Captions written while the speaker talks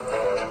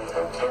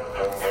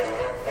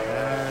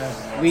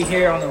We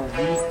here on a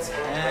week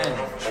 10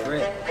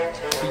 trip,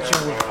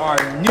 featuring with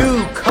our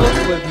new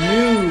coach with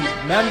new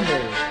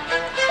members.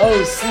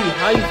 OC,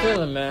 how you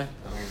feeling, man?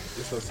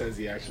 It's so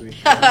sensi, actually.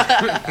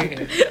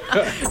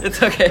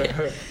 It's okay.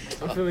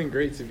 I'm feeling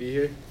great to be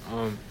here.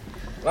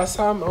 Last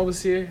time I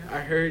was here, I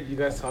heard you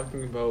guys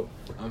talking about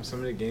some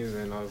of the games,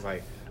 and I was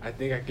like, I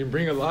think I can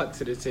bring a lot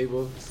to the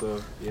table.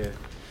 So yeah.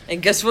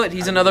 And guess what?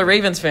 He's another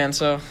Ravens fan.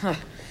 So.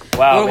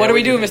 Wow. What do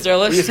we do, Mr.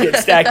 Ellis? We just get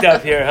stacked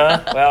up here,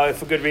 huh? Well,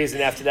 for good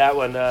reason after that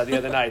one the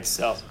other night.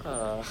 So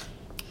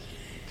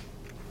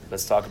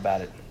let's talk about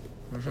it.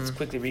 Mm-hmm. Let's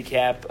quickly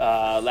recap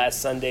last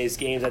Sunday's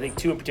games. I think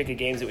two in particular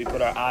games that we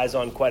put our eyes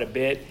on quite a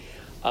bit.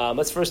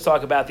 Let's first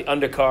talk about the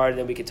undercard, and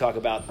then we can talk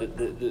about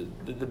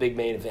the big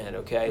main event,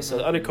 okay? Mm-hmm. So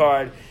the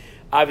undercard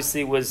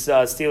obviously was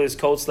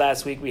Steelers-Colts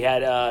last week. We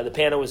had the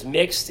panel was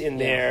mixed in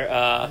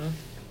their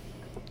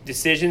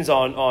decisions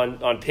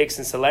on picks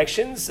and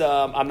selections.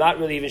 I'm not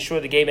really even sure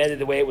the game ended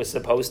the way it was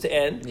supposed to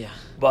end. Yeah.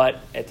 But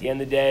at the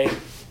end of the day,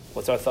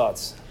 what's our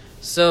thoughts?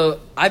 So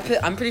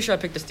I'm pretty sure I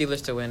picked the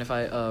Steelers to win, if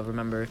I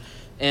remember.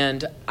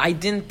 And I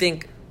didn't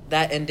think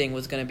that ending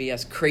was going to be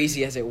as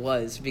crazy as it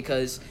was,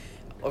 because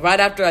right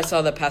after I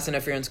saw the pass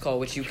interference call,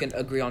 which you can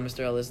agree on,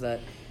 Mr. Ellis,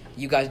 that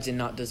you guys did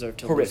not deserve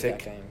to lose that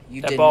game.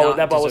 That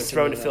ball was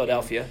thrown to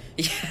Philadelphia.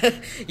 Yeah,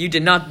 you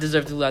did not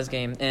deserve to lose that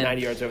game. And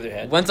 90 yards over their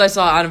head. Once I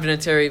saw Adam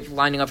Vinatieri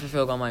lining up for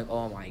field goal, I'm like,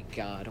 oh my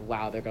God,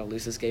 wow, they're going to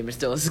lose this game.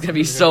 Mr. Ellis is going to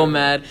be so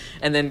mad.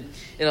 And then,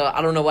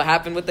 I don't know what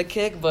happened with the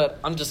kick, but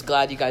I'm just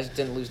glad you guys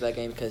didn't lose that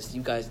game, because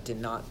you guys did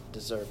not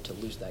deserve to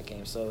lose that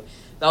game. So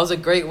that was a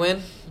great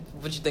win.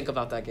 What'd you think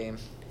about that game?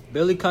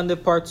 Billy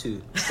Condit Part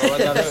 2. That's all I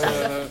gotta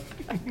say.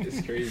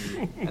 It's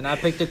crazy. And I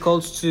picked the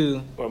Colts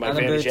too. Or my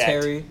favorite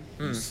Terry.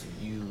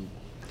 You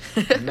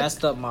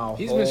messed up my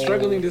He's been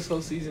struggling this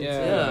whole season.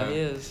 Yeah, he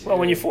is. Well,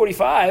 when you're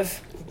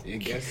 45, I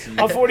guess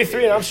I'm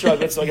 43 and I'm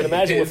struggling, so I can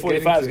imagine what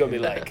 45 is going to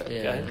be like.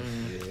 Yeah.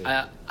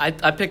 Okay?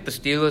 I picked the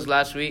Steelers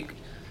last week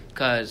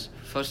because,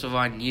 first of all,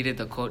 I needed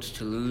the Colts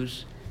to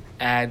lose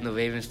and the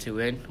Ravens to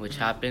win, which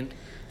happened,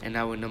 and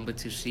now we're number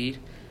 2 seed.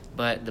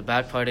 But the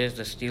bad part is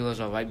the Steelers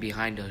are right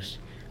behind us.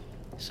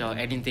 So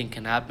anything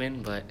can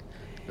happen, but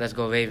let's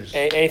go Ravens.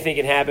 Anything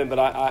can happen, but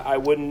I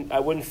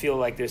wouldn't feel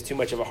like there's too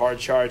much of a hard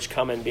charge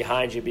coming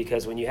behind you,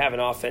 because when you have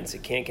an offense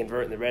that can't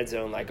convert in the red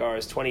zone like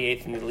ours,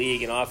 28th in the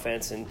league in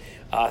offense and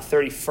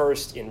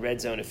 31st in red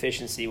zone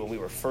efficiency when we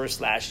were first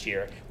last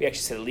year. We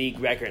actually set a league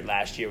record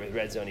last year with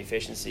red zone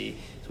efficiency.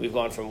 So we've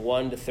gone from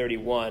 1 to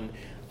 31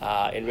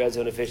 in red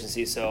zone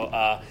efficiency.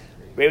 So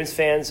Ravens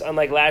fans,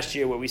 unlike last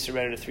year where we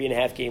surrendered a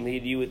 3.5-game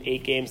lead to you with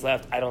 8 games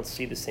left, I don't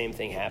see the same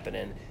thing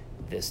happening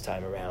this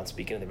time around.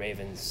 Speaking of the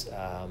Ravens,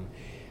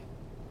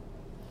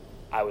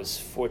 I was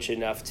fortunate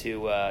enough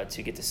to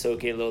get to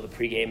soak in a little of the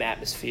pregame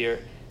atmosphere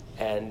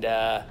and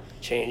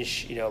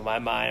change my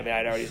mind. I mean,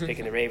 I'd already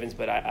picking the Ravens,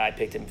 but I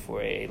picked them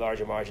for a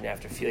larger margin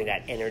after feeling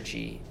that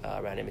energy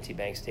around M&T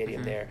Bank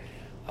Stadium there.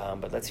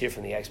 But let's hear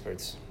from the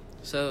experts.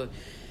 So,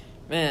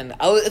 man,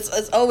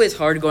 it's always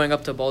hard going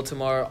up to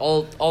Baltimore.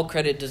 All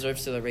credit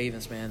deserves to the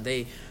Ravens, man.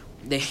 They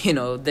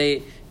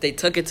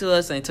took it to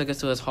us, and they took it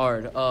to us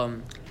hard.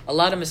 A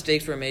lot of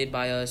mistakes were made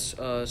by us,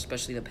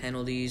 especially the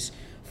penalties,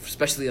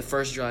 especially the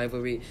first drive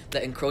where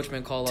the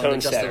encroachment call on the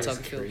Justin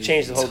Tucker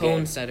changed the whole game.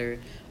 Tone setter.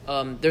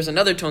 There's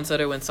another tone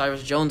setter when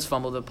Cyrus Jones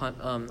fumbled the punt.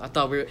 I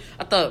thought we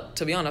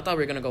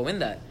were gonna go win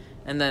that.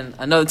 And then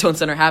another tone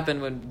center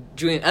happened when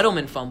Julian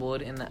Edelman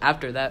fumbled, and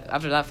after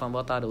that fumble,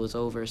 I thought it was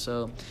over.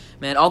 So,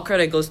 man, all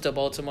credit goes to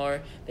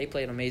Baltimore. They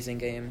played an amazing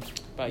game.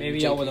 Maybe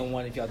y'all would have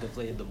won if y'all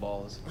deflated the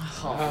balls.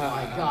 Oh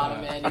my God,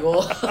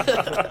 Emmanuel!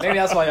 Maybe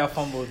that's why y'all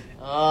fumbled.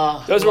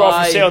 Those were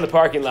all for sale in the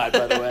parking lot,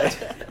 by the way.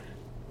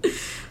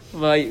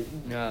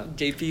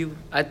 JP,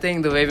 I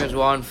think the Ravens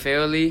won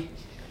fairly,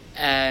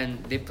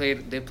 and they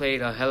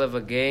played a hell of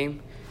a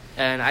game.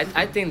 And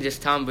I think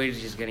just Tom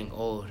Brady's just getting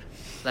old.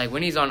 Like,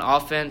 when he's on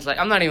offense, like,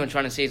 I'm not even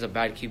trying to say he's a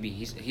bad QB.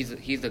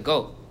 He's the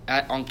GOAT.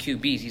 On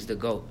QBs, he's the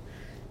GOAT.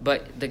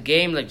 But the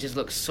game, like, just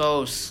looked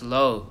so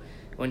slow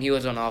when he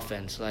was on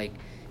offense. Like,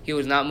 he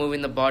was not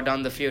moving the ball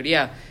down the field.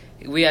 Yeah,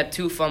 we had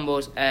 2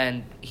 fumbles,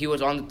 and he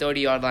was on the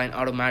 30-yard line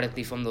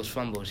automatically from those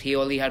fumbles. He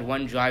only had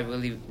one drive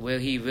where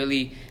he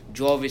really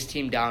drove his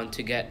team down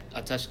to get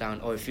a touchdown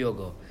or a field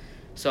goal.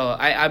 So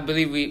I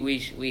believe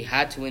we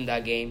had to win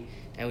that game,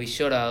 and we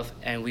should have,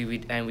 and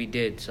we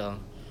did. So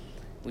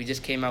we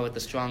just came out with a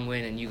strong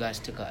win, and you guys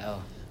took a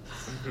L.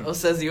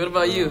 Cezzy, what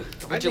about you?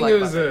 I think it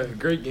was a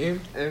great game,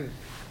 and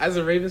as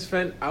a Ravens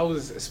fan, I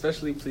was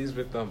especially pleased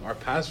with our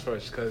pass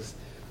rush, because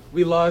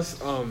we lost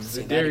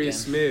Zadarius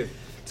Smith,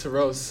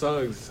 Terrell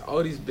Suggs,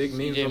 all these big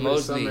names over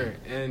the summer.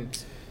 And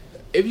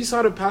if you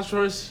saw the pass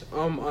rush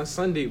on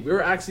Sunday, we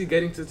were actually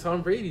getting to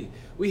Tom Brady.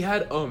 We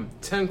had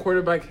 10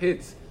 quarterback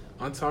hits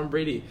on Tom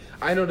Brady.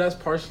 I know that's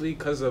partially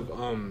because of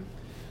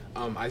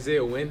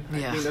Isaiah Wynn.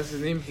 I think that's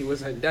his name. He was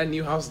that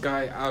Newhouse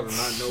guy. I do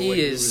not know what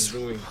he was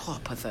doing.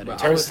 Pathetic.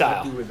 But I was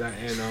happy with that.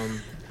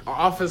 And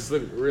our offense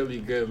looked really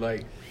good.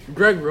 Like,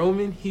 Greg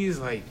Roman, he's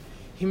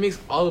he makes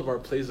all of our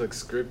plays look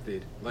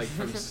scripted, like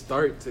from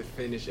start to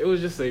finish. It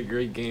was just a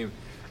great game.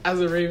 As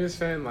a Ravens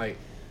fan, like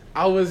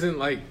I wasn't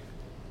like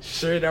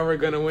sure that we're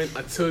gonna win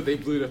until they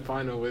blew the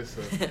final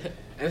whistle,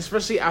 and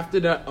especially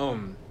after that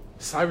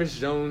Cyrus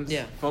Jones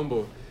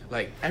fumble.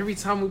 Like every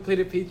time we play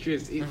the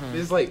Patriots,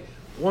 there's like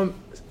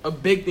a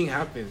big thing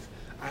happens.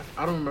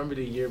 I don't remember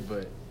the year,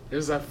 but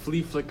there's that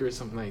flea flicker or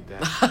something like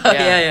that.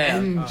 Yeah.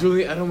 And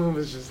Julian Edelman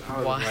was just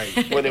out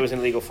like when there was an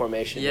illegal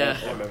formation. Yeah.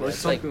 I remember or that.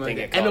 something like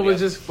that. And it was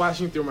just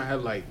flashing through my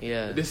head like,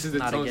 this is the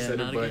tone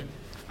setter. But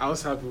I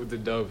was happy with the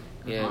dub.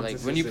 Yeah, like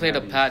when you play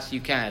the Pats,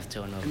 you can't have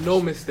turnovers. No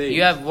mistakes.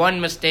 You have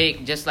one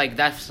mistake, just like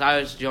that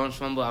Cyrus Jones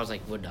fumble. I was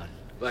like, we're done.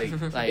 Like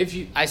if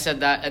you, I said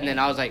that, and then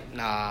I was like,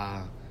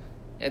 nah.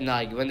 And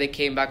like when they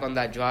came back on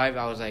that drive,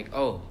 I was like,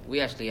 oh,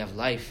 we actually have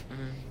life.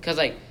 Because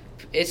like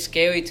it's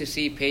scary to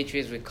see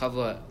Patriots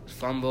recover a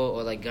fumble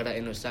or like get an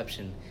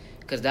interception.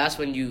 Because that's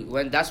when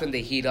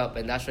they heat up,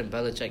 and that's when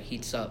Belichick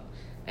heats up,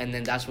 and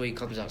then that's where he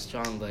comes out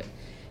strong. But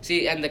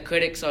see, and the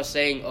critics are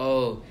saying,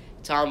 oh,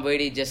 Tom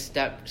Brady just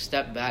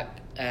step back,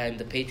 and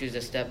the Patriots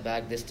just step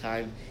back this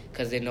time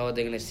because they know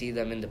they're gonna see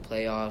them in the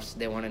playoffs.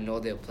 They want to know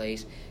their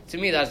place. To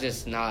me, that's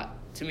just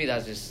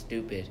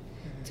stupid,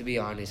 to be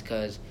honest.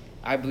 Because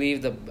I believe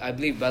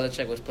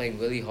Belichick was playing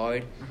really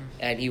hard,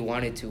 and he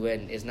wanted to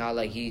win. It's not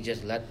like he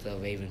just let the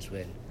Ravens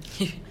win.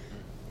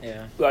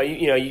 Yeah. Well,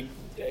 you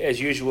as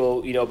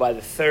usual, by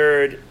the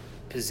third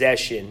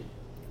possession,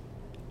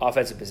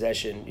 offensive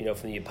possession,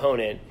 from the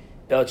opponent,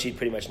 Belichick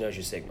pretty much knows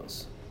your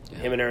signals. Yeah.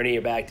 Him and Ernie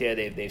are back there.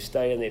 They've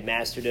studied him. They've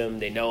mastered him.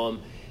 They know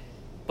him.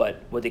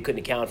 But what they couldn't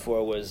account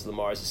for was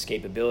Lamar's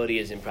escapability,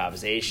 his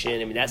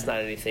improvisation. I mean, that's not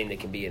anything that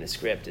can be in a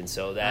script. And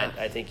so that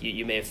I think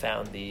you may have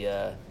found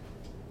the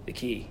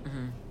key.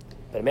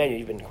 But Emmanuel,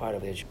 you've been quiet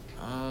over there.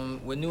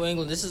 With New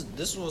England,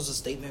 this was a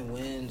statement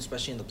win,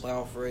 especially in the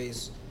playoff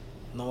race,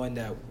 knowing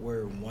that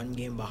we're one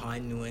game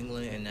behind New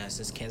England, and that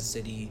since Kansas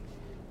City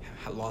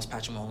had lost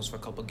Patrick Mahomes for a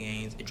couple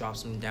games, it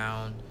drops them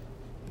down,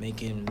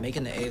 making the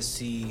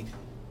AFC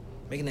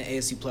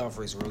playoff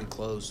race really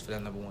close for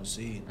that number one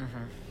seed.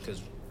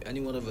 Because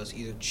any one of us,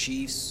 either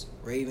Chiefs,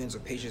 Ravens, or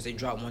Patriots, they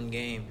drop one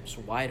game. It's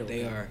wide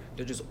open.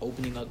 They're just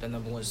opening up that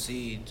number one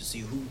seed to see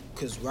who.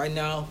 Because right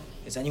now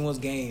it's anyone's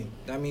game.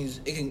 That means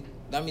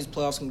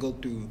playoffs can go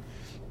through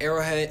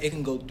Arrowhead. It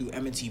can go through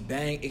M&T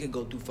Bank. It can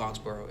go through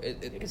Foxborough.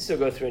 It can still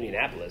go through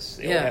Indianapolis.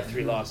 They only have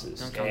 3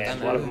 losses,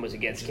 and one of them was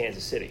against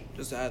Kansas City.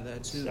 Just to add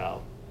that too.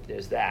 So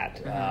there's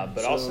that.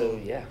 But also,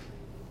 I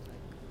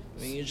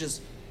mean, it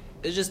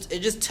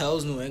just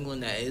tells New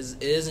England that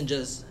it isn't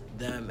just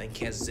them and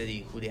Kansas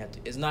City who they have to.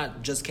 It's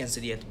not just Kansas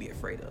City you have to be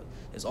afraid of.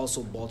 It's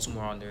also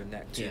Baltimore on their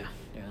neck too.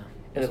 Yeah.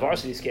 And the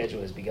varsity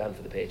schedule has begun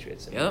for the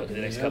Patriots. The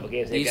next couple of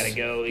games, they got to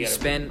go.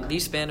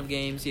 These span of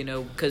games,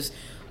 because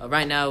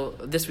right now,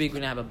 this week, we're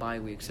going to have a bye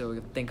week. So we're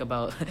going to think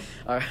about,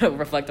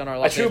 reflect on our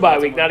life. A true bye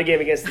week, not a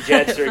game against the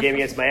Jets or a game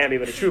against Miami,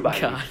 but a true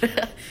bye week.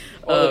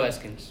 All the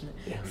Redskins.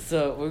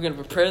 So we're going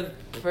to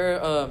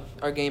prepare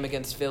our game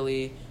against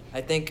Philly.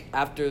 I think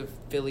after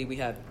Philly, we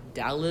have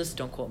Dallas.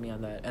 Don't quote me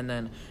on that. And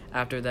then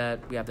after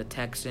that, we have the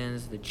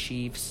Texans, the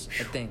Chiefs,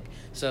 I think.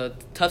 So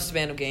tough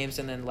span of games,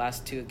 and then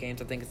last 2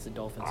 games, I think it's the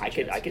Dolphins.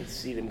 I could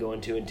see them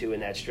going 2-2 in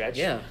that stretch.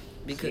 Yeah,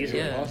 because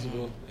it's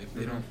possible if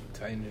they don't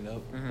tighten it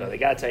up. No, they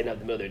got to tighten up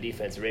the middle of their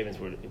defense. The Ravens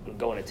were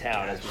going to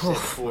town, as we said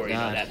before.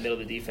 That middle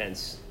of the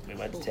defense, we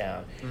went to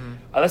town.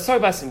 Let's talk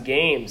about some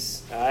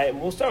games.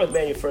 And we'll start with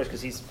Emmanuel first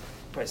because he's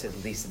probably said the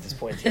least at this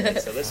point today.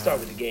 So let's start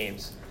with the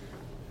games.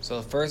 So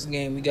the first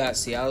game, we got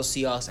Seattle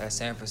Seahawks at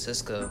San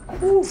Francisco.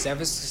 San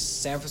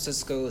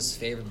Francisco is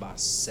favored by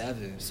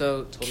 7.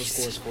 So total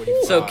score is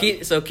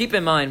 45. So keep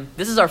in mind,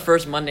 this is our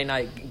first Monday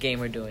night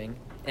game we're doing,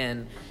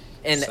 and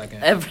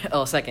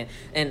second.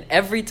 And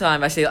every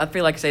time I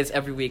feel like I say this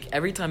every week.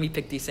 Every time we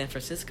pick these San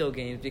Francisco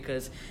games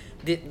because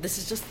this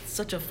is just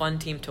such a fun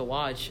team to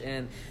watch,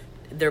 and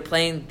they're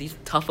playing these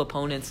tough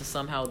opponents, and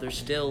somehow they're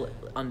still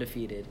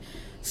undefeated.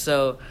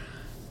 So,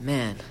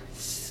 man.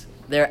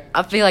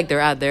 I feel like they're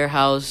at their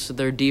house.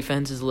 Their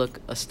defenses look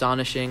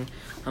astonishing.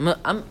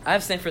 I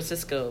have San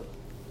Francisco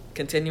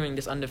continuing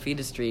this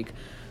undefeated streak.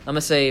 I'm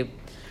gonna say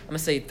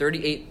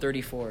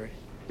 38-34,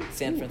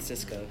 San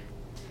Francisco.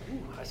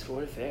 High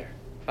score affair.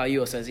 How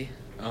you, Osezi?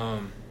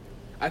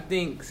 I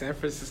think San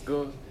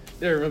Francisco,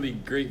 they're a really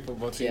great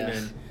football team,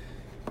 and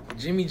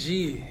Jimmy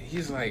G,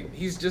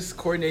 he's just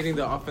coordinating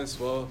the offense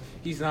well.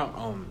 He's not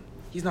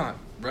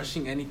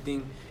rushing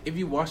anything. If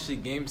you watch the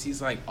games,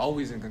 he's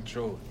always in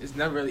control.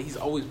 He's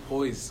always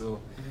poised. So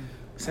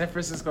San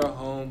Francisco at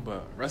home,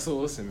 but Russell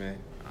Wilson, man,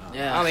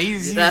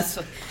 he's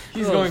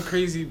going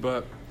crazy.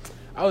 But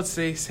I would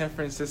say San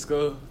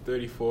Francisco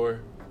 34,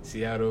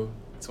 Seattle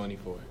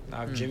 24.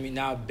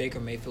 Now Baker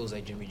Mayfield's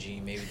like Jimmy G.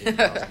 Maybe the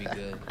Browns be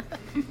good.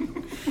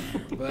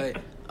 But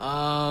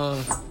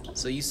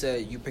so you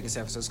said you picking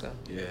San Francisco?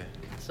 Yeah.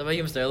 So about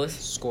you, Mr. Ellis?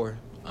 Score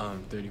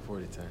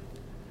 34-10.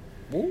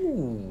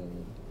 Ooh.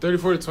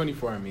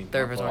 34-24, I mean.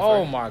 34-24.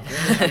 Oh, my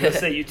goodness. I'm going to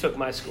say you took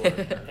my score.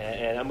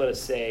 And I'm going to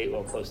say,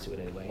 well, close to it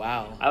anyway.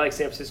 Wow. I like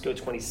San Francisco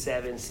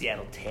 27,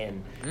 Seattle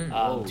 10.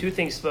 Two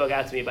things spoke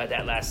out to me about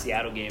that last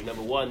Seattle game.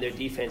 Number one, their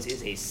defense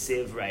is a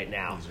sieve right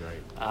now. He's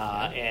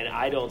right. And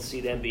I don't see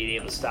them being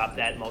able to stop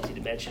that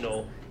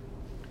multidimensional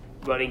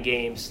running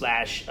game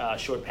 /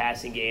 short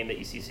passing game that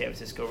you see San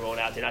Francisco rolling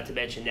out there. Not to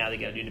mention now they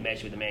got a new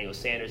dimension with Emmanuel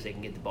Sanders. They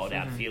can get the ball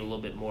downfield a little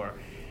bit more.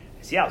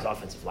 Seattle's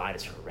offensive line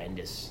is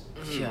horrendous.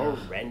 Yeah.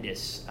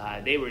 Horrendous.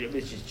 It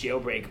was just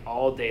jailbreak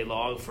all day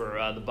long for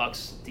the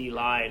Bucs D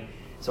line.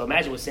 So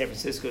imagine what San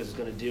Francisco is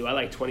going to do. I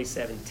like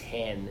 27-10.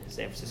 San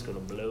Francisco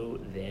to blow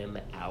them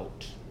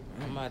out.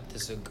 I might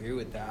disagree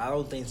with that. I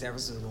don't think San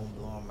Francisco's going to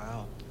blow them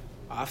out.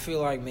 I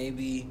feel like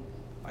maybe,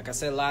 like I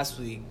said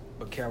last week,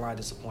 but Carolina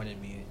disappointed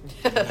me.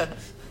 But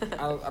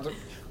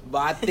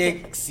I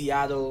think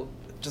Seattle,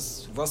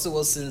 just Russell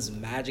Wilson's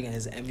magic and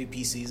his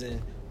MVP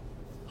season,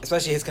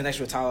 especially his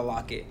connection with Tyler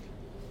Lockett,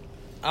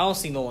 I don't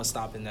see no one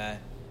stopping that.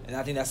 And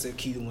I think that's the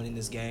key to winning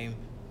this game.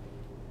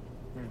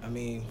 I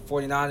mean,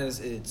 49ers,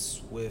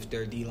 it's with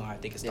their D-line. I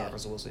think it's stop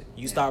Russell Wilson.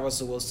 You stop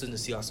Russell Wilson, the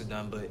Seahawks are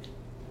done. But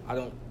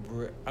I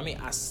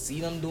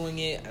see them doing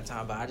it at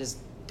times, but I just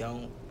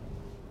don't.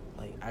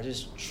 I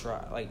just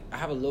try. I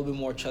have a little bit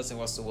more trust in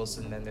Russell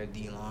Wilson than their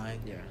D-line.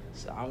 Yeah.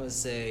 So I'm going to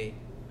say,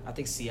 I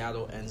think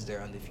Seattle ends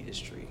their undefeated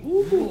streak.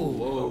 Ooh,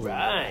 all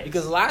right.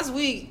 Because last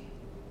week,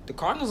 the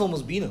Cardinals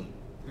almost beat them.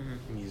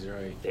 He's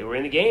right. They were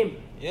in the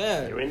game.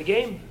 Yeah. They were in the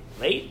game.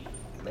 Late.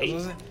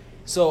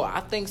 So I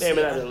think They're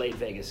not a late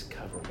Vegas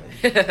cover,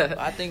 man.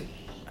 I think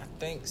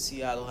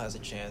Seattle has a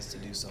chance to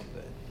do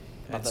something.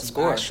 About And the to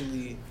score.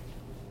 actually,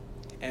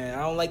 and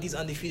I don't like these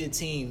undefeated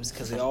teams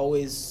because they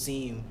always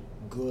seem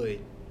good,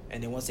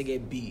 and then once they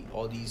get beat,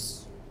 all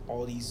these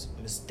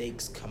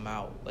mistakes come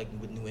out, like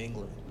with New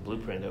England.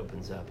 Blueprint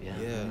opens up, yeah.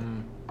 Yeah.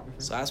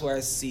 So that's where I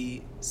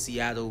see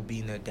Seattle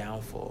being their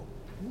downfall.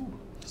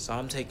 So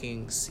I'm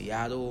taking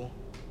Seattle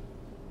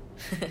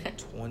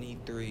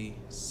 23-17.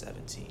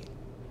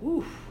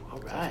 Ooh, all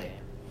right.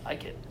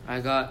 Like it. I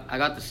got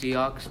the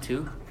Seahawks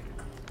too.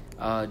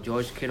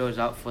 George Kittle is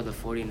out for the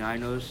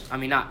 49ers. I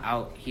mean, not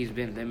out. He's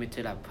been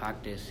limited at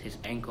practice. His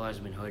ankle has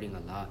been hurting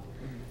a lot.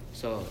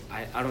 So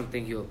I don't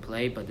think he will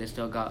play, but they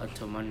still got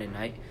until Monday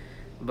night.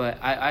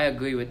 But I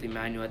agree with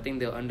Emmanuel. I think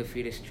the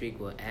undefeated streak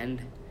will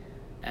end,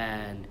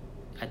 and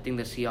I think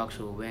the Seahawks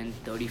will win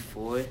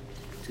 34-28.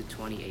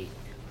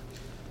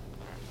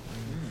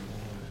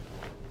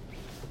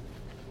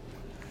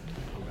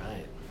 All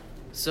right.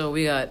 So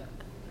we got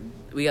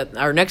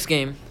our next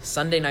game,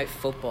 Sunday Night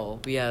Football.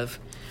 We have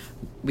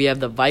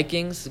the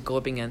Vikings go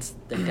up against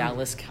the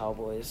Dallas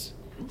Cowboys.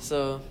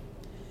 So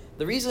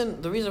the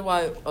reason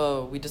why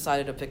we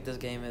decided to pick this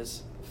game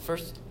is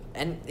first,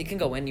 and it can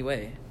go any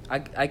way.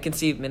 I can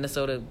see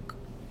Minnesota,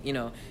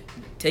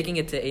 taking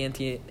it to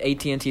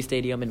AT&T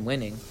Stadium and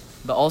winning,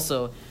 but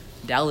also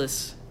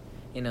Dallas,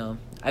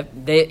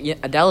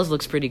 Dallas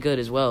looks pretty good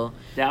as well.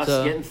 Dallas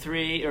is getting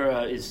 3,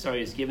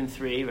 is given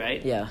 3,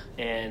 right? Yeah.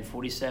 And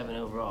 47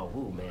 overall.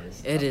 Ooh, man,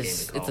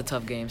 It's a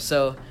tough game.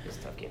 So it's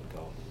a tough game to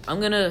call.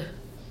 I'm gonna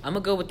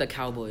go with the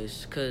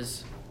Cowboys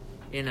because,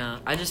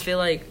 I feel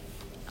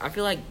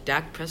like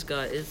Dak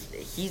Prescott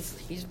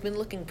he's been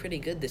looking pretty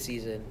good this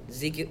season.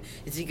 Ezekiel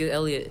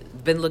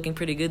Elliott been looking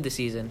pretty good this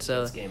season.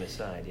 So This game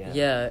aside, yeah.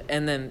 yeah,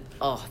 and then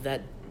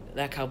that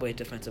Cowboy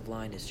defensive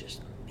line is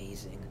just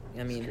amazing.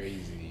 I mean,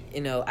 Crazy.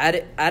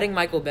 Adding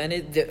Michael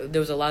Bennett, there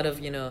was a lot of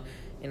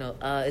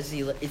is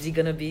he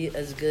gonna be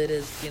as good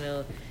as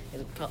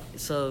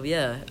So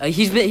yeah,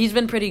 he's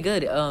been pretty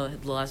good. The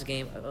last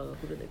game,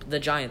 the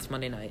Giants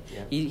Monday night,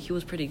 Yeah. he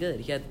was pretty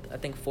good. He had I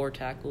think 4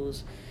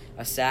 tackles,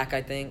 a sack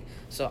I think.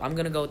 So I'm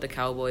gonna go with the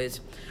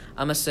Cowboys.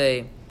 I'm gonna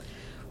say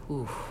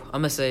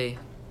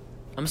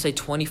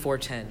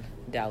 24-10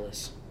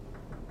 Dallas.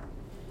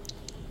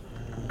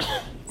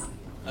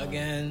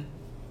 Again,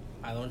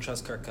 I don't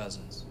trust Kirk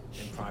Cousins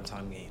in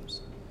primetime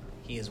games.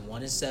 He is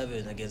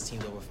 1-7 against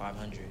teams over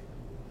 500.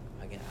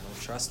 Again, I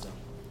don't trust him.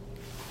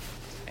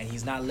 And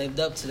he's not lived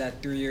up to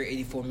that 3-year,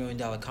 $84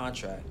 million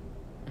contract.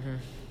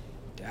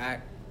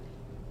 Dak,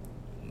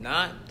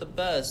 not the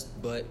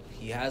best, but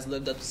he has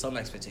lived up to some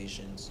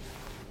expectations.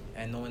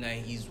 And knowing that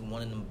he's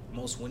one of the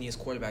most winningest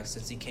quarterbacks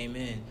since he came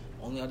in,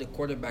 only other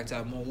quarterback to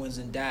have more wins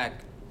than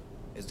Dak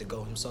is the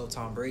GOAT himself,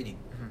 Tom Brady.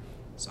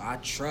 So I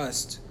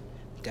trust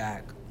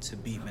Dak to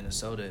beat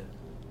Minnesota.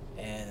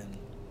 And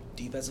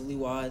defensively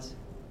wise,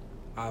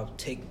 I'll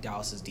take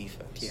Dallas's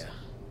defense. Yeah.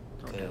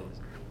 Because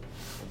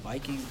the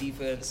Vikings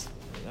defense,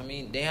 I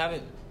mean, they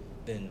haven't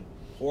been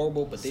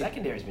horrible, but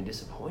Secondary's been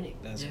disappointing.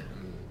 That's Yeah.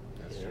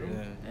 That's yeah. true.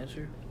 That's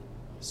true.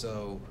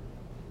 So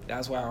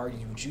that's why I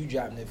argued with you,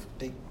 Japnith,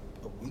 a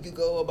week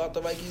ago about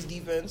the Vikings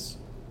defense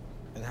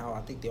and how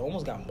I think they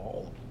almost got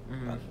mauled.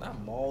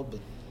 Not mauled, but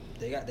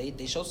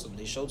they showed some.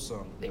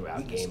 They were out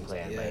weaknesses. game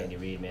planned by Andy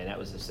Reid, man. That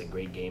was just a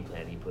great game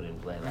plan he put in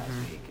play last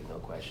week, no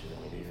question.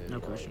 I mean, No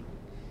question.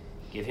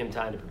 Give him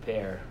time to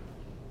prepare,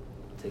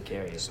 take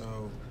care of you.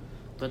 So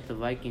But the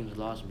Vikings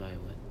lost by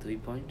 3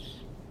 points?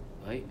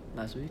 right?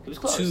 last week. It was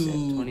close.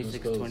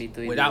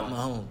 26-23. without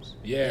Mahomes.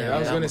 Yeah, I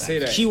was gonna say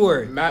that.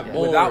 Keyword. Matt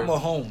Moore. Without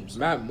Mahomes.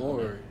 Matt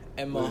Moore.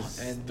 And was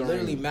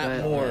literally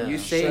Matt But Moore. You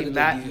say shredded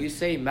Matt. the You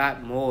say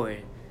Matt Moore,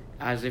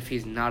 as if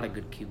he's not a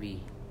good QB.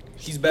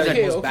 He's better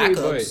Okay, than most okay,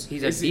 backups.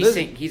 He's a It's-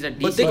 decent. He's a but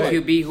decent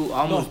think- QB who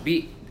almost No.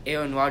 beat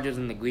Aaron Rodgers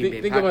in the Green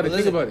Bay Think about it.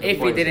 Packers. Think about it. If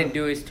he didn't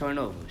do his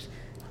turnovers.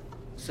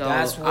 So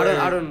That's I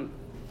where- don't.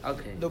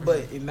 Okay. No,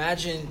 but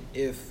imagine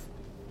if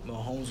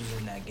Mahomes was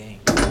in that game.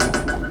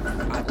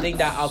 I think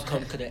that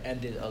outcome could have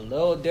ended a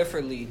little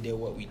differently than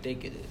what we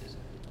think it is.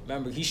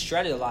 Remember, he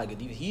shredded a lot of good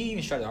defense. He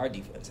even shredded our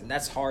defense, and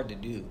that's hard to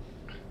do.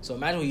 So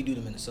imagine what you do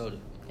to Minnesota.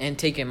 And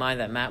take in mind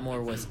that Matt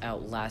Moore was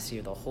out last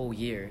year, the whole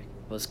year,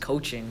 was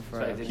coaching for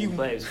Sorry, didn't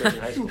play. He was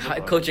coaching high school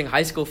football. coaching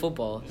high school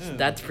football. Yeah.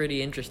 That's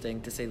pretty interesting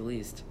to say the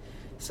least.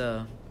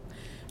 So,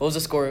 what was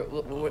the score?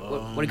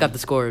 What do you got the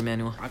score,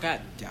 Emmanuel? I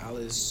got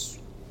Dallas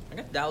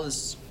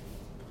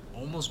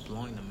almost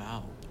blowing them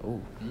out.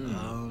 Oh,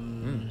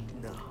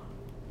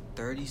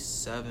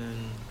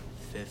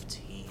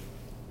 37-15.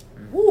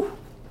 woo,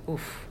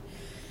 oof.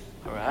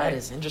 All That right.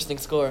 is an interesting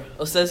score.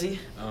 Osezi,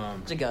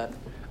 Um, what you got?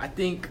 I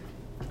think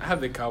I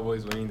have the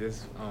Cowboys winning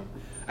this.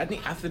 I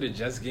think after the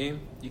Jets game,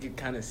 you could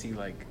kind of see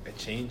like a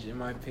change in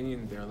my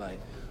opinion. They're like,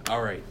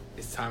 all right,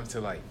 it's time to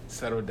like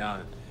settle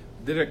down.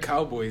 They're the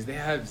Cowboys. They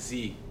have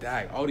Zeke,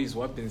 Dak, all these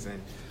weapons,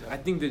 and I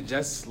think the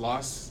Jets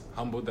loss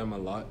humbled them a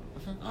lot.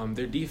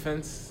 Their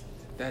defense,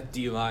 that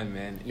D line,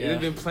 man, Yeah.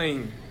 they've been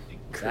playing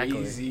Exactly.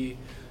 crazy.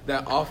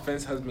 That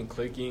offense has been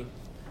clicking.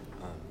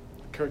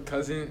 Kirk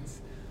Cousins,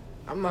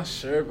 I'm not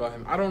sure about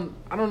him. I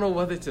don't know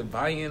whether to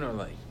buy in or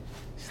like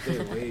stay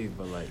away,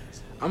 but like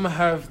I'm gonna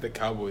have the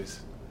Cowboys.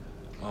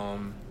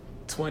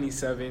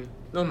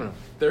 30-24.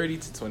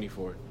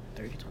 30-24.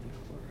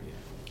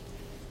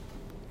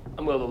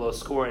 I'm going a little low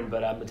scoring,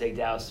 but I'm going to take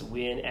Dallas to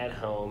win at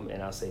home,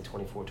 and I'll say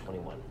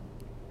 24-21.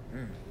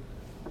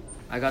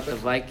 I got the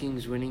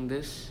Vikings winning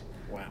this.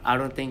 Wow. I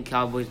don't think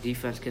Cowboys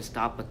defense can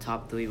stop a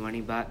top 3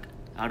 running back.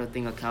 I don't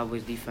think a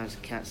Cowboys defense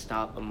can't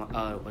stop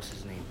what's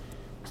his name,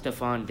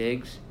 Stephon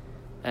Diggs,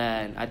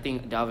 and I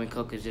think Dalvin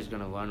Cook is just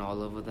gonna run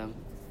all over them,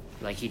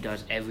 like he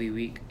does every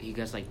week. He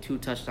gets like 2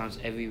 touchdowns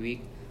every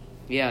week.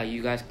 Yeah,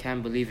 you guys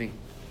can believe in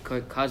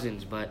Kirk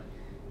Cousins, but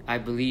I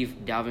believe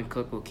Dalvin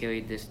Cook will carry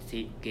this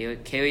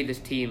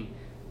team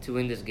to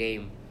win this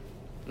game.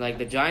 Like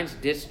the Giants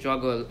did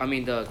struggle. I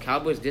mean, the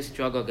Cowboys did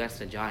struggle against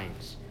the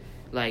Giants.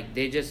 Like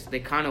they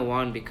kind of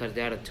won because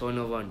they had a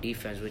turnover on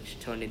defense, which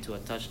turned into a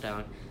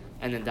touchdown,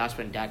 and then that's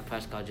when Dak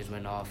Prescott just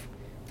went off,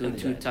 threw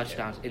 2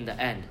 touchdowns in the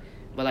end.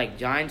 But like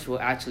Giants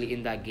were actually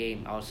in that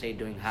game, I would say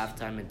during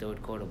halftime and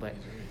third quarter. But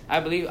I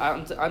believe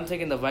I'm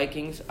taking the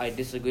Vikings. I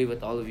disagree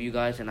with all of you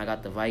guys, and I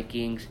got the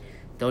Vikings,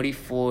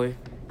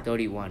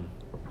 34-31.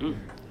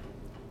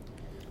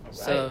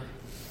 So,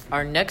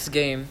 our next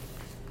game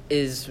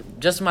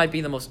might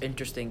be the most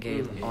interesting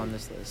game on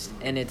this list,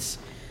 and it's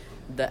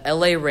the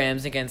LA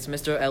Rams against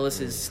Mr.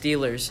 Ellis's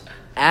Steelers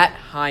at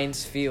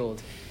Heinz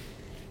Field.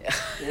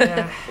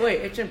 Yeah.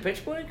 Wait, it's in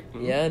Pittsburgh?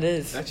 Yeah, it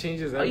is. That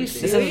changes Are you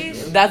everything. This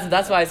serious? is,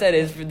 that's why I said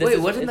it. Wait,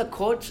 wasn't the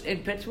courts in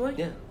Pittsburgh?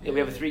 Yeah, we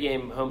have a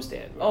 3-game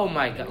homestand. Oh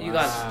my God!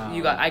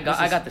 I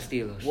got the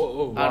Steelers.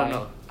 Whoa,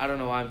 I don't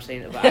know why I'm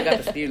saying it, but I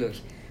got the Steelers.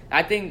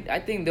 I think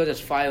they're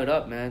just fired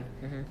up, man.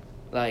 Mhm.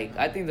 Like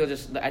I think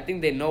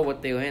they know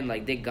what they're in.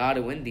 Like they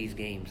gotta win these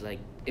games. Like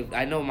if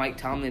I know Mike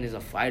Tomlin is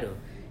a fighter,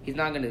 he's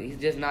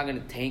just not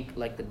gonna tank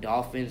like the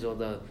Dolphins or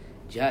the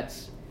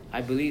Jets.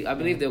 I believe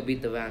they'll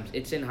beat the Rams.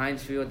 It's in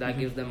Heinz Field. That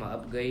gives them an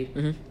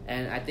upgrade,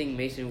 and I think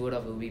Mason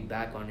Rudolph will be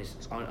back on his.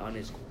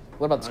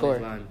 What about the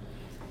score?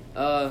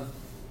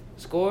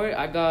 Score,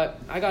 I got.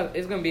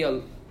 It's gonna be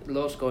a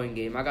low scoring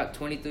game. I got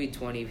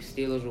 23-20.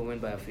 Steelers will win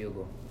by a field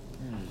goal.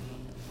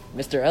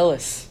 Mr.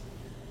 Ellis,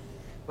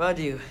 what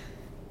do you?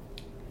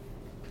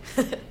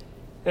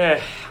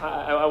 Yeah,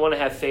 I want to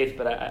have faith,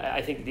 but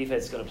I think the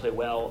defense is going to play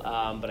well.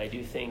 But I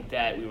do think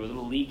that we were a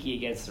little leaky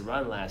against the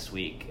run last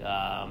week.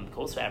 The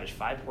Colts averaged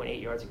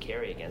 5.8 yards a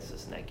carry against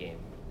us in that game,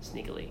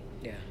 sneakily.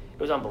 Yeah. It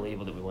was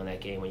unbelievable that we won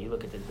that game. When you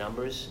look at the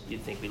numbers,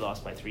 you'd think we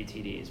lost by 3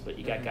 TDs. But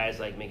you got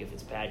guys like Minka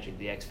Fitzpatrick,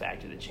 the X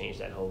factor, that changed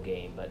that whole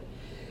game. But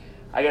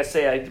I got to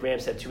say, I think the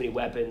Rams had too many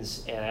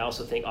weapons, and I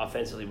also think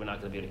offensively we're not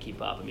going to be able to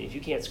keep up. I mean, if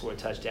you can't score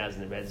touchdowns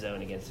in the red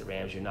zone against the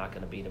Rams, you're not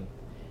going to beat them.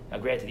 Now,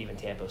 granted, even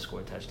Tampa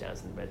scored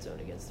touchdowns in the red zone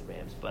against the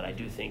Rams, but I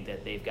do think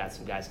that they've got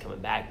some guys coming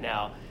back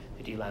now.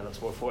 The D-line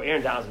looks more for.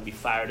 Aaron Donald's going to be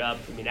fired up.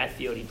 I mean, that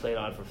field he played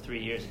on for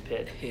 3 years at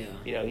Pitt. Yeah.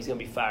 You know, he's going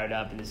to be fired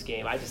up in this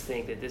game. I just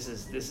think that this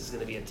is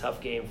going to be a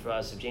tough game for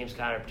us. If James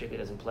Conner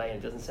particularly doesn't play, and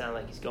it doesn't sound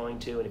like he's going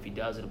to, and if he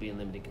does, it'll be in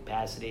limited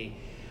capacity.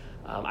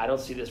 I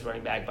don't see this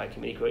running back by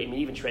committee. I mean,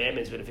 even Trey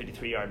Edmonds with a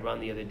 53-yard run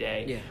the other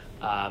day.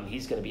 Yeah.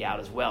 He's going to be out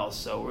as well.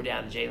 So we're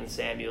down to Jalen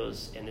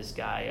Samuels and this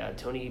guy,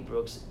 Tony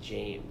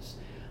Brooks-James.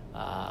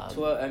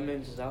 Terrell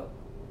Edmonds is out.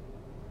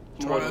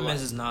 Terrell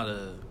Edmonds is not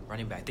a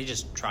running back. They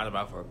just tried him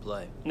out for a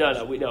play.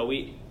 They're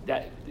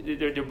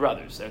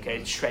brothers.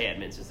 Okay, Trey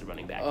Edmonds is the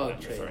running back Oh, that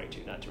I'm Trey. referring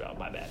to, not Terrell.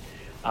 My bad.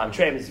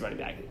 Trey Edmonds is the running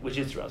back, which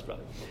is Terrell's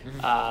brother.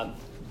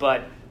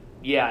 But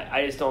yeah,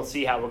 I just don't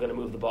see how we're going to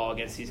move the ball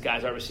against these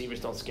guys. Our receivers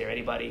don't scare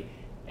anybody.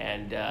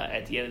 And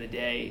at the end of the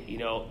day,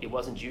 it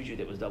wasn't Juju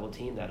that was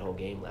double-teamed that whole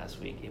game last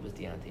week. It was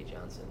Deontay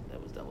Johnson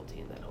that was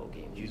double-teamed that whole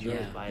game. Juju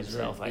was by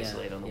himself,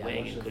 isolated on the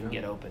wing, and couldn't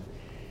get open.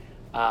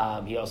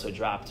 He also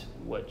dropped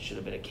what should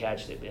have been a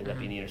catch that ended up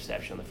being the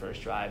interception on the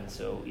first drive. And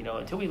so,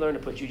 until we learn to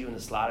put Juju in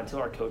the slot, until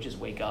our coaches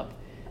wake up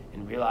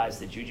and realize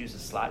that Juju's a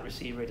slot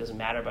receiver, it doesn't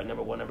matter about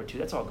number 1, number 2.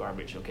 That's all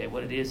garbage, okay?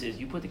 What it is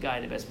you put the guy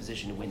in the best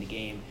position to win the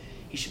game.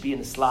 He should be in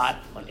the slot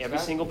on every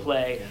single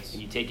play,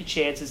 and you take your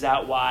chances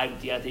out wide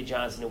with Deontay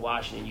Johnson in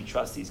Washington. You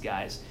trust these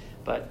guys.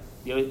 But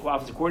the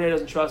offensive coordinator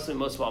doesn't trust him.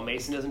 Most of all,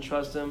 Mason doesn't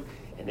trust him,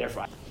 and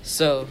therefore.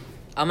 So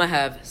I'm going to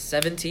have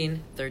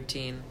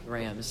 17-13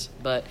 Rams.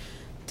 But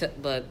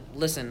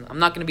listen, I'm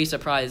not going to be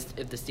surprised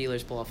if the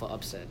Steelers pull off an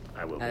upset.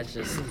 I will.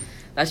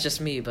 That's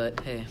just me, but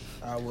hey.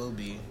 I will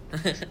be.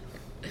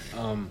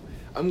 I'm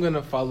going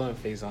to follow in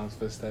Faizan's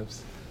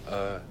footsteps.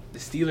 The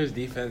Steelers'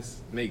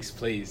 defense makes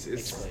plays.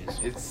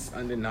 It's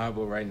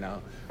undeniable right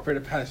now. For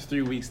the past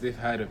 3 weeks, they've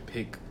had a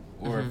pick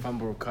or a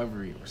fumble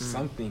recovery or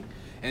something.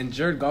 And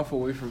Jared Goff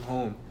away from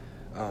home,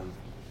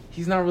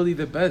 he's not really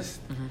the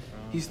best.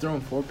 He's thrown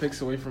 4 picks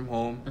away from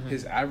home.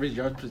 His average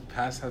yards per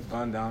pass have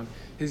gone down.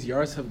 His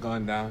yards have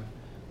gone down.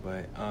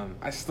 But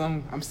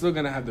I'm still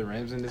going to have the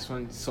Rams in this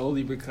one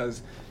solely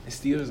because the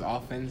Steelers'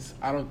 offense,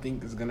 I don't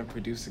think, is going to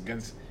produce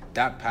against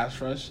that pass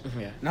rush.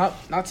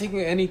 Not taking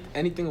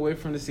anything away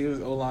from the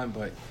Steelers O-line,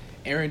 but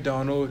Aaron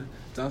Donald,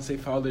 Dante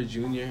Fowler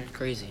Jr.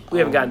 Crazy. We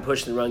haven't gotten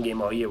pushed in the run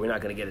game all year. We're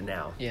not going to get it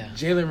now. Yeah.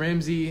 Jalen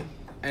Ramsey,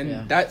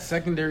 and that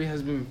secondary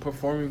has been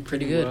performing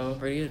pretty good. well.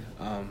 Pretty good.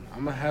 I'm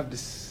going to have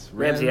this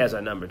Ramsey has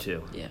our number,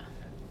 too. Yeah.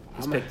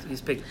 He's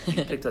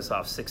picked us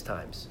off 6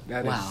 times.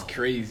 That is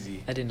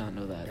crazy. I did not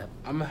know that.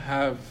 I'm going to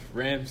have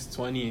Rams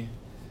 20,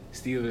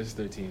 Steelers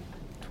 13.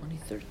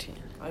 2013.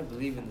 I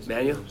believe in this.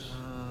 Manuel?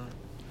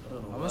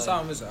 I'm going to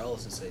start with Mr.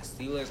 Ellis and say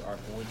Steelers are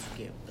going to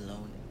get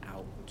blown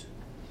out.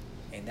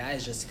 And that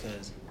is just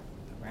because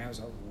the Rams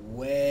are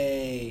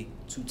way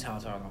too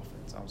talented on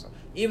offense. I'm sorry.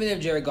 Even if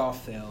Jared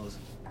Goff fails,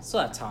 they still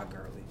have Todd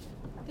Gurley.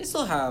 They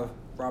still have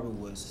Robert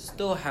Woods. They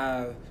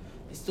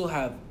still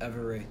have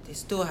Everett. They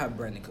still have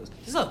Brandon Cooks.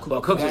 They still have Cooper.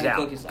 Well,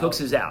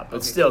 Cooks is out.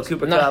 But still,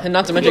 Cooper Kupp.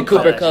 Not to mention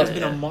Cooper Kupp. Has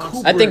been a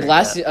monster. I think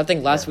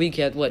last week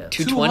he had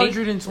 220?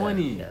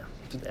 220. Yeah.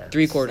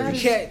 3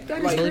 quarters. That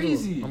is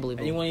crazy.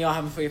 Unbelievable. Anyone of y'all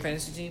have him for your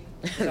fantasy team?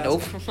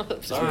 Nope.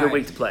 It's a good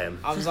week to play him.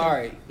 I'm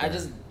sorry. I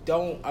just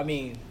don't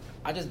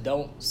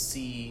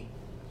see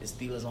the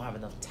Steelers don't have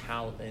enough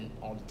talent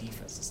on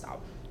defense to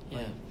stop.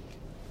 Yeah.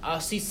 I'll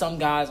see some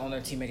guys on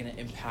their team making an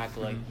impact.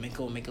 Like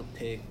Minka will make a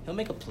pick. He'll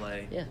make a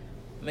play. Yeah.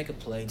 Make a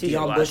play.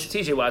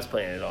 TJ Watt's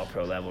playing at all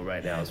pro level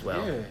right now as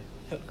well.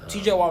 Yeah.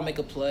 TJ Watt will make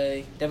a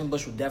play. Devin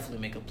Bush will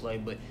definitely make a play.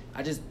 But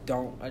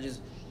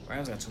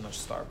Rams got too much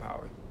star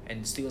power.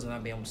 And the Steelers are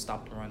not being able to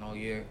stop the run all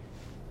year.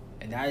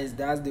 And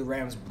that's the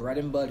Rams' bread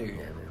and butter. Yeah,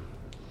 man.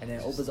 And then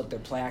it opens up their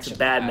play action. It's a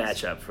bad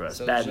pass. matchup for us.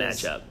 So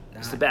matchup.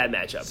 It's a bad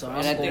matchup. So for I'm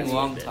us. And I think going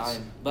wrong defense.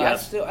 time. But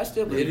I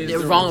still believe It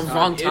is wrong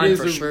time it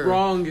is for sure.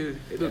 Wrong.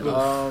 I'm going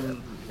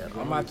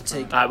to have to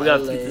take All right, we got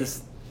to LA. get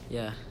this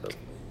Yeah.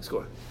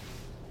 score.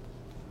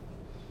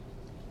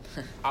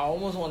 I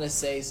almost want to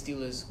say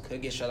Steelers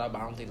could get shut out,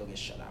 but I don't think they'll get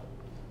shut out.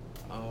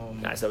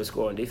 Nice. That we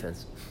score on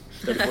defense.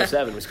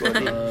 34-7. We score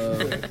on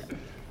defense.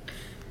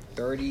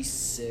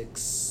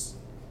 36.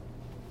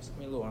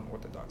 Something a little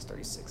unorthodox.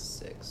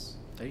 36-6.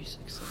 36-6.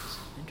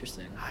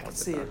 Interesting. I can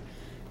see it.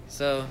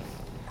 So,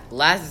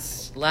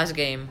 last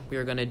game we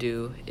were gonna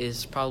do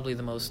is probably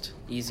the most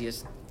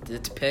easiest to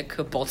pick.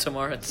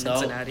 Baltimore at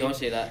Cincinnati. No, don't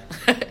say that.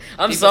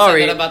 I'm People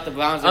sorry. said that about the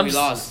Browns and we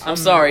lost. I'm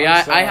sorry.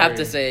 I'm I have sorry.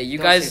 to say, you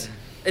Don't guys.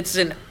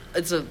 say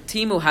It's a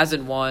team who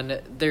hasn't won.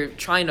 They're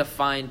trying to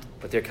find.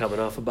 But they're coming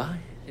off a bye.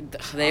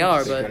 They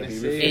are, They're but gonna be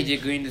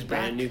AJ Green is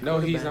back. Brand new No,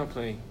 he's quarterback. not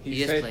playing.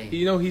 He is said, playing.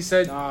 He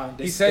said.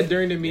 They he said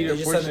during the they media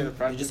just portion sent of him-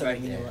 practice They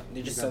that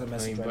just he's sent a not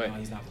message playing, right but now.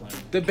 He's not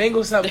playing. the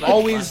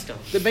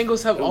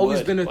Bengals have always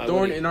would? been a Why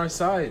thorn would he? in our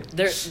side.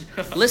 they're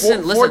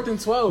listen. Fourth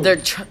and 12. They're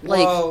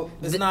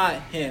It's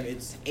not him.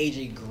 It's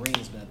AJ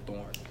Green's been a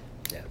thorn.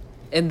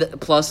 and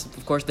plus,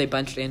 of course, they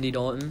benched Andy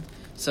Dalton,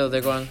 so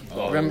they're going.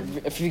 Oh.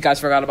 If you guys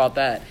forgot about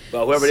that,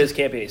 Well, whoever it is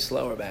can't be any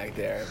slower back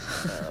there.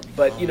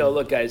 But,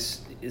 look,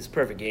 guys, it's a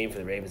perfect game for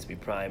the Ravens to be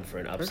primed for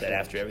an upset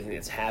after everything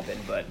that's happened.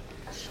 But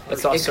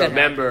let's also could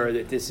remember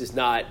that this is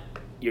not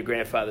your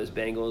grandfather's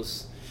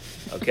Bengals,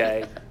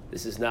 okay?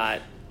 This is not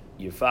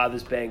your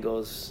father's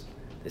Bengals.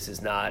 This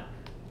is not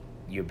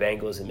your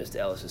Bengals in Mr.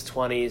 Ellis's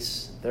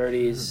 20s,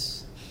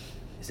 30s.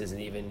 This isn't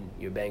even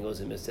your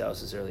Bengals in Mr.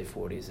 Ellis's early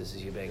 40s. This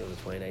is your Bengals in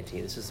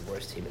 2019. This is the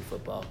worst team in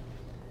football.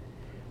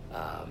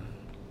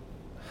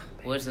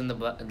 Worse than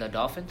the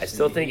Dolphins? I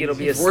still think it'll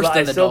be a Worse slide.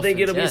 than I the still think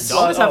Dolphins, it'll be yeah. a slide.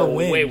 Dolphins have a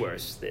win. Way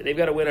worse. They've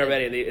got a win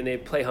already, and they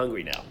play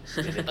hungry now.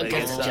 I mean, they play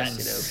Against against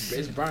the us,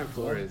 It's Brian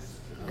Flores.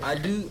 I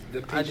do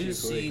Patriot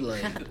see boy.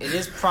 like it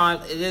is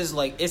prime. It is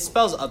like it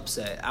spells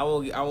upset. I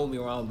won't be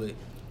wrong, but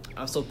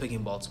I'm still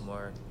picking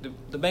Baltimore.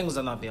 The Bengals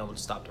are not being able to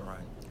stop the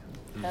run.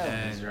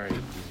 He's right.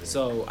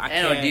 So I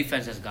And our can't.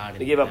 defense has got it.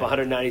 They gave up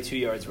 192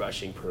 yards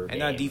rushing per game.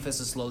 And our defense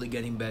is slowly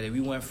getting better.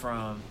 We went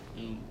from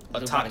a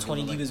They're top about to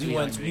 20 give them,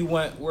 defense.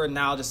 like, We're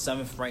now the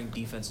 7th ranked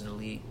defense in the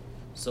league.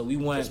 So we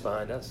went just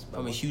behind us.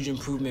 from a huge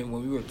improvement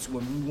when we went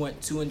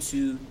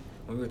 2-2.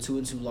 When we were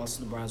 2-2, lost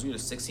to the Browns, we were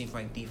the 16th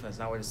ranked defense.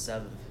 Now we're the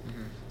 7th.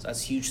 So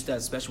that's a huge step,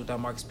 especially with our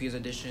Marcus Peters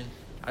addition.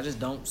 I just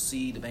don't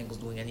see the Bengals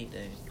doing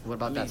anything. What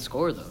about that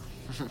score though?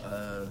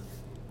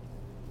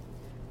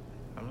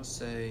 I'm gonna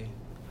say,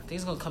 I think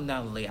it's gonna come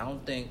down late. I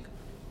don't think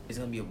it's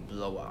gonna be a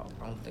blowout.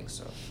 I don't think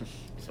so.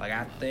 Like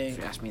I think If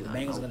you ask me the that,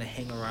 Bengals no. are gonna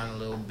hang around a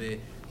little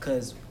bit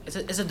because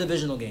it's a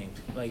divisional game.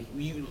 Like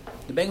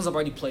the Bengals have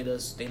already played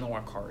us. They know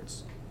our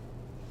cards.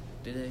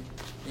 Did they?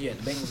 Yeah,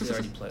 the Bengals did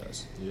already play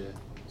us. Yeah.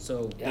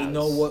 So Yeah, they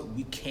know it's- what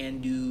we can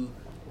do,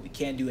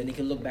 and they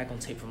can look back on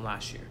tape from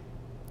last year.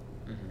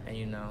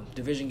 And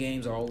division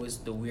games are always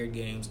the weird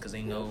games because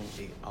they know.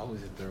 They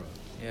always a throw.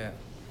 Yeah.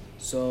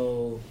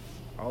 So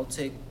I'll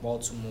take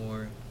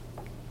Baltimore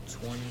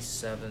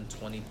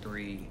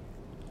 27-23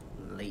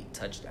 late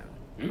touchdown.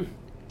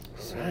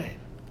 Right.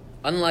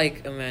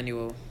 Unlike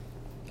Emmanuel,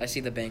 I see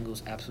the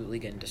Bengals absolutely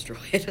getting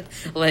destroyed.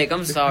 Like,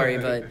 I'm sorry,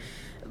 but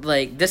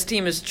like this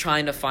team is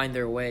trying to find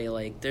their way.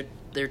 Like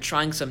they're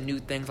trying some new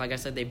things. Like I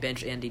said, they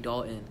benched Andy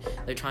Dalton.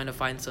 They're trying to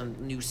find some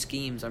new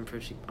schemes. I'm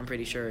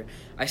pretty sure.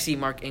 I see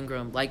Mark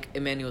Ingram, like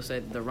Emmanuel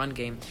said, the run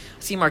game.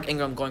 I see Mark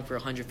Ingram going for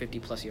 150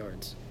 plus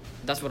yards.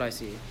 That's what I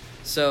see.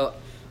 So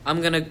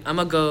I'm gonna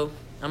go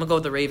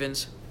with the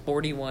Ravens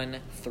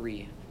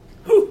 41-3.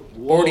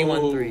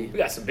 41-3. We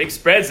got some big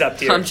spreads up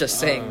here. I'm just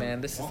saying,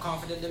 man. This is More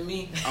confident than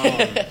me.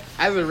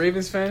 As a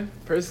Ravens fan,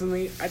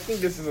 personally, I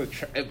think this is a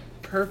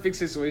perfect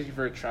situation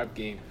for a trap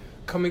game.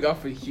 Coming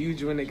off a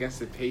huge win against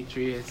the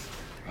Patriots,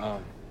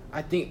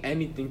 I think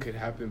anything could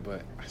happen,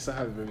 but I still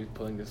have the Ravens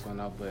pulling this one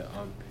out. But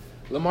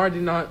Lamar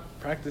did not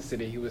practice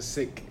today; he was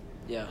sick.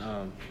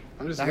 yeah.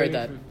 I'm just. I heard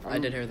waiting that. I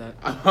did hear that.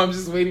 I'm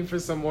just waiting for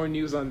some more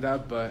news on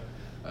that, but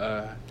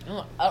I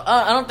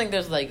don't think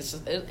there's like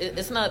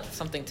it's not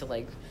something to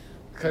like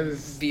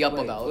because be up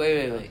about.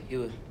 Wait.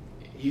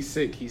 he's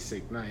sick,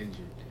 not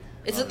injured.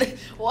 It's And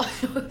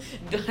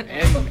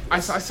I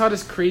saw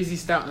this crazy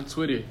stat on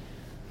Twitter.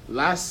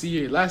 Last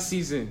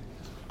season,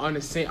 on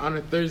a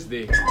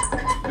Thursday,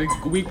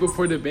 the week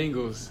before the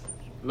Bengals,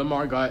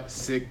 Lamar got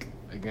sick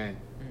again.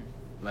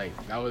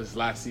 Like that was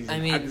last season. I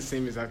mean- at the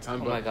same exact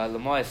time. Oh But, my God,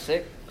 Lamar is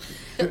sick.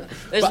 but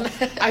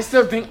I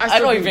still think I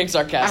know you're being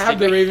sarcastic. I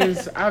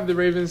have the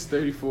Ravens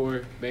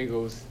 34,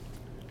 Bengals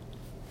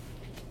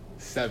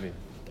 7.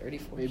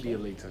 34. Maybe a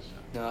late touchdown.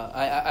 No,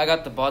 I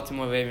got the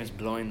Baltimore Ravens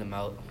blowing them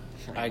out.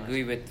 I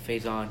agree with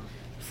Faizan,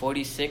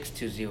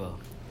 46-0.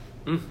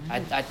 I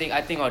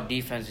think our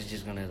defense is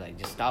just gonna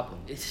just stop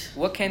them.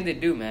 What can they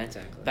do, man?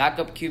 Exactly.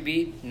 Backup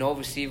QB, no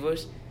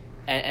receivers,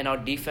 and our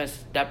defense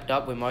stepped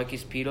up with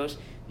Marcus Peters.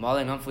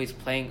 Marlon Humphrey's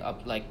playing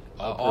up like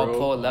all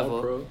pro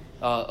level.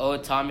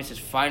 Owen Thomas is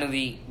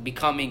finally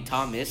becoming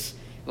Thomas.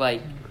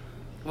 Like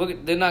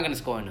they're not gonna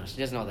score on us.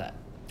 Just know that.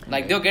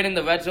 Like they'll get in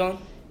the red zone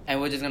and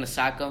we're just gonna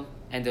sack them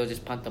and they'll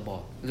just punt the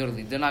ball.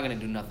 Literally, they're not gonna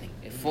do nothing.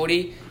 If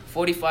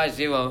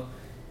 45-0.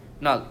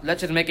 No, let's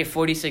just make it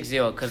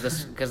 46-0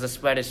 because the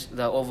spread is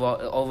the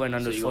over and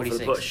under is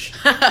 46. Push.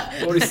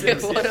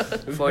 46.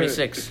 46.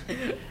 46.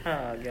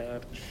 Oh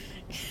god.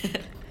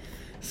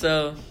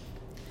 So,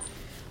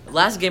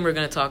 last game we're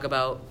gonna talk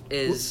about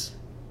is.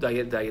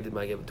 Did I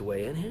get to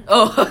weigh in here?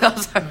 Oh,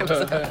 I'm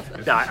sorry.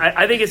 No,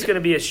 I think it's going to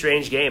be a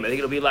strange game. I think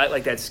it'll be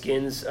like that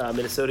Skins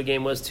Minnesota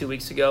game was 2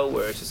 weeks ago,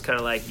 where it's just kind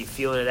of like you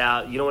feeling it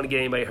out. You don't want to get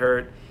anybody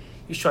hurt.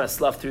 You're just trying to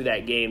slough through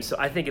that game. So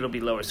I think it'll be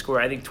lower score.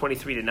 I think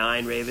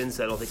 23-9 Ravens.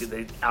 I don't think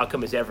the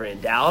outcome is ever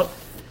in doubt,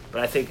 but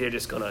I think they're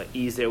just going to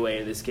ease their way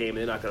into this game, and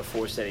they're not going to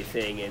force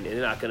anything, and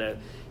they're not going to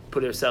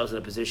put themselves in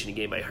a position to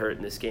get anybody hurt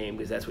in this game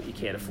because that's what you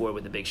can't afford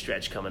with the big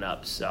stretch coming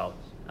up. So.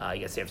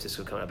 You got San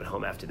Francisco coming up at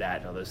home after that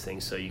and all those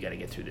things, so you got to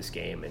get through this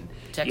game. And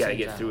you got to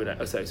get through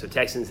it. So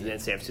Texans and then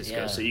San Francisco.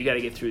 Yeah. So you got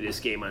to get through this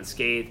game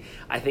unscathed.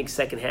 I think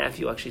second half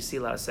you'll actually see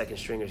a lot of second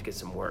stringers get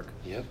some work.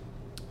 Yep.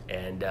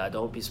 And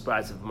don't be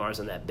surprised if Lamar's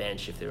on that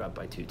bench if they're up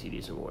by 2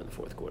 TDs or more in the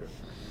fourth quarter.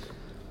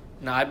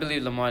 No, I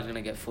believe Lamar's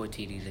gonna get 4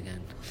 TDs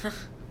again.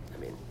 I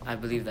mean, I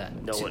believe that.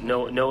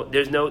 no.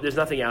 There's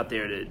nothing out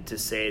there to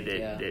say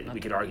that we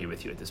nothing. could argue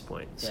with you at this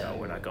point. So Yeah.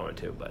 we're not going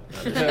to. But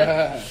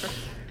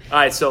all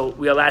right. So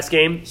we got last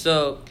game.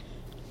 So,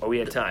 Or we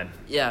had time.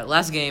 yeah,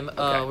 last game.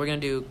 Okay. We're gonna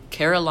do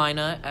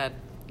Carolina at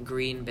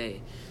Green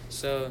Bay.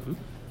 So,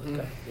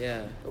 Okay.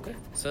 yeah. Okay.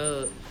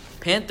 So,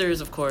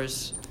 Panthers, of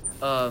course,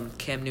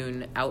 Cam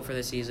Newton out for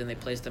the season. They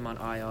placed him on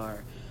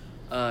IR.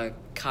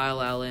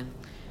 Kyle Allen,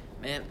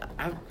 man,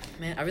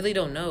 I really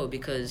don't know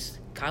because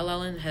Kyle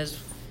Allen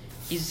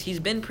he's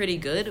been pretty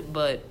good,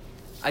 but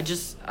I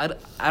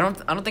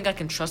don't think I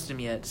can trust him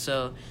yet.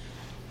 So,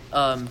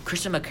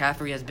 Christian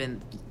McCaffrey has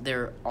been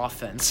their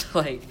offense.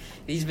 Like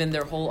he's been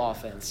their whole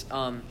offense.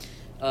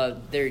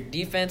 Their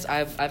defense,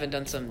 I haven't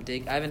done some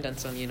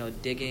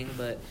digging,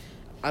 but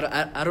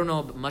I don't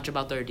know much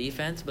about their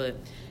defense. But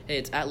hey,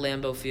 it's at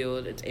Lambeau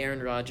Field. It's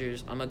Aaron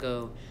Rodgers. I'm gonna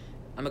go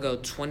I'm going to go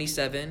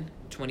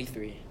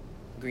 27-23.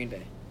 Green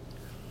Bay.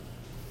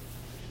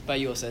 By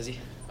you, Osezi.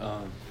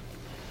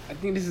 I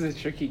think this is a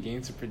tricky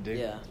game to predict.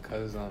 Yeah.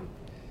 Because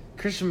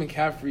Christian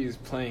McCaffrey is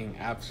playing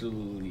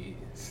absolutely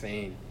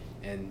insane.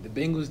 And the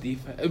Bengals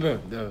defense,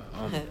 the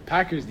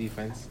Packers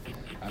defense,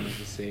 I meant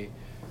to say,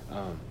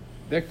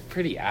 they're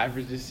pretty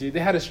average this year. They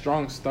had a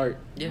strong start,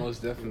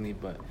 most definitely,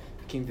 but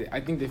I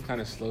think they've kind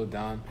of slowed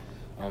down.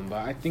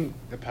 But I think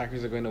the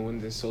Packers are going to win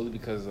this solely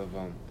because of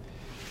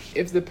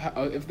if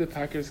the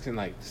Packers can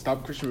like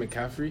stop Christian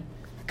McCaffrey,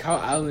 Kyle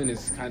Allen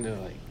is kind of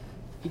like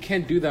he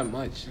can't do that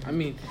much. I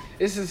mean,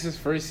 this is his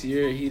first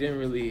year. He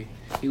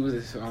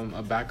was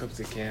a backup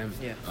to Cam.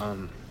 Yeah.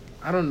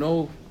 I don't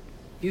know.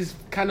 He's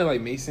kind of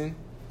like Mason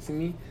to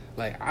me.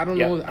 Like I don't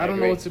know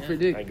what to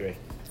predict. I agree.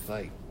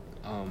 Like,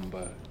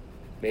 but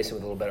Mason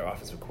with a little better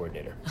offensive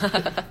coordinator.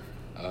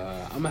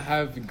 I'm gonna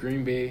have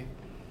Green Bay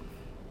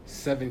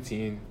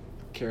 17,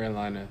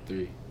 Carolina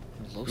 3.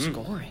 Low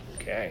scoring.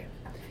 Okay.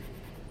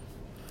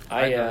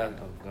 Sorry.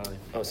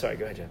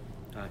 Go ahead, Jeff.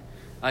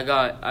 I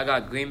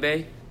got Green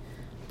Bay.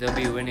 They'll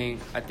be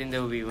winning. I think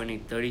they'll be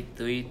winning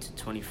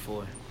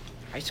 33-24.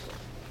 High score.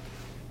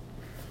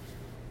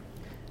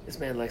 This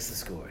man likes the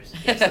scores.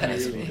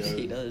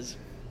 He does.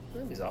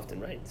 Well, he's often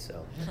right.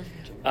 So,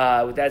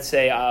 with that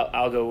said,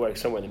 I'll go work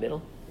somewhere in the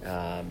middle.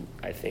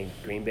 I think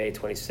Green Bay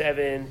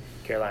 27,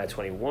 Carolina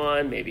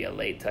 21, maybe a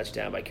late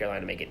touchdown by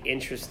Carolina to make it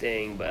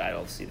interesting, but I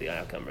don't see the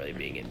outcome really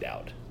being in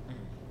doubt.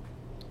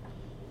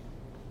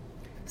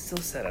 Still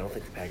said, I don't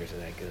think the Packers are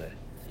that good.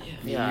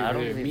 Yeah, I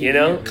don't think You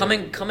know?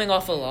 Coming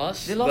off a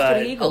loss, they lost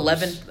to the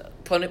Eagles.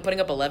 Putting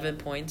up 11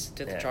 points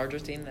to the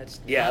Chargers team. It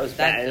was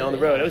bad. And on the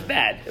road, it was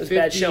bad. It was 50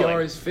 bad showing.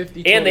 yards,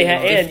 50 and they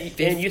had,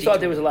 yards. and you thought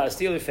there was a lot of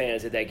Steelers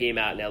fans at that game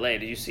out in LA.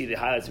 Did you see the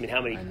highlights? I mean,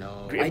 how many? I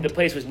know. The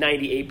place was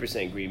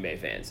 98% Green Bay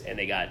fans, and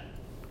they got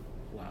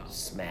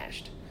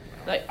smashed.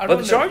 But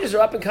the Chargers are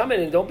up and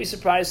coming, and don't be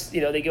surprised.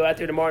 You know, they go out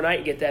there tomorrow night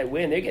and get that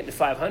win. They're getting to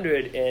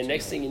 500, and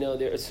next thing you know,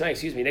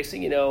 Next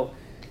thing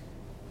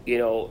you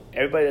know,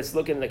 everybody that's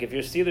looking, like if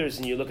you're Steelers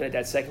and you're looking at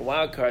that second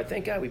wild card,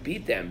 thank God we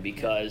beat them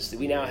because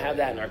we now have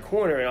that in our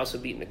corner and also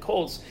beating the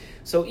Colts.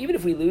 So even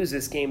if we lose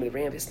this game with the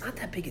Rams, it's not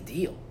that big a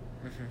deal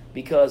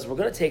because we're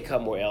going to take a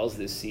couple more L's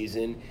this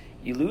season.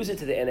 You lose it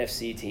to the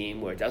NFC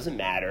team where it doesn't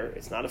matter.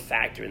 It's not a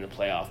factor in the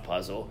playoff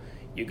puzzle.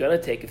 You're going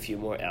to take a few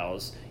more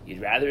L's.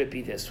 You'd rather it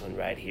be this one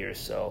right here.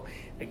 So,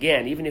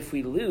 again, even if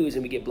we lose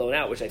and we get blown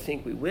out, which I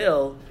think we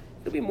will,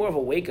 it'll be more of a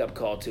wake-up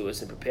call to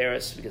us and prepare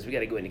us because we got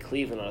to go into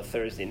Cleveland on a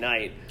Thursday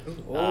night that's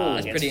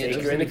against pretty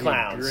Baker and the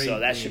Clowns. Great So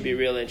that game. should be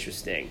real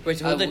interesting. Wait,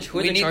 so We need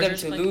them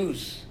Chargers to playing?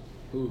 lose.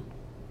 Who?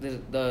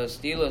 The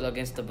Steelers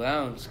against the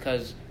Browns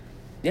because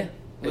Yeah.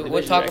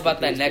 we'll talk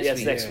about that next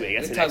week. Next week.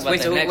 That's We'll the talk next about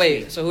week. that next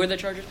week. So who are the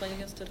Chargers playing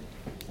against today?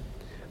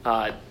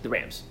 The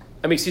Rams.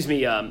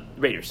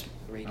 Raiders.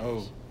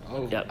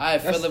 Oh. Yep. I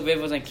have That's Phillip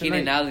Rivers and Keenan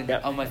tonight. Allen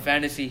Yep. on my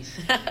fantasy.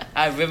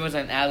 I have Rivers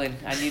and Allen.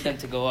 I need them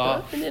to go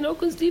off. And then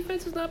Oakland's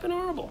defense has not been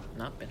horrible.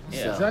 Not been.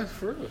 Yeah. Is that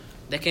for real?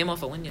 They came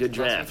off a win. Good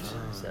last draft.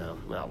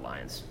 week.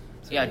 Lions.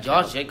 So Yeah, they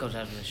Josh count. Jacobs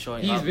has been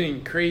showing He's up.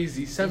 been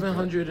crazy.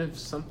 700 and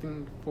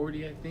something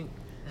 40, I think.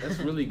 That's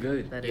really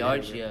good. That is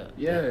Yards, really good.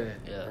 Yeah.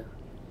 Yeah.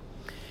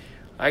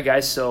 All right,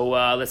 guys. So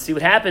let's see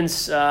what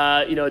happens.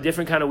 A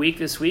different kind of week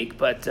this week,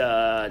 but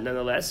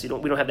nonetheless, we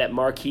don't have that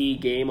marquee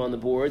game on the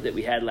board that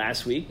we had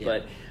last week. Yeah.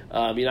 But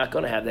you're not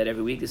going to have that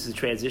every week. This is a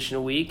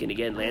transitional week, and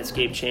again,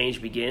 landscape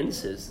change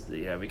begins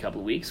every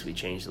couple of weeks we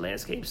change the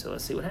landscape. So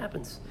let's see what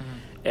happens,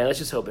 and let's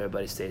just hope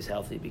everybody stays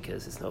healthy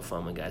because it's no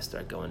fun when guys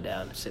start going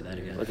down. Say that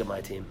again. Look at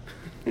my team.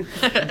 All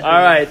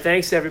right,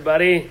 thanks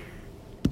everybody.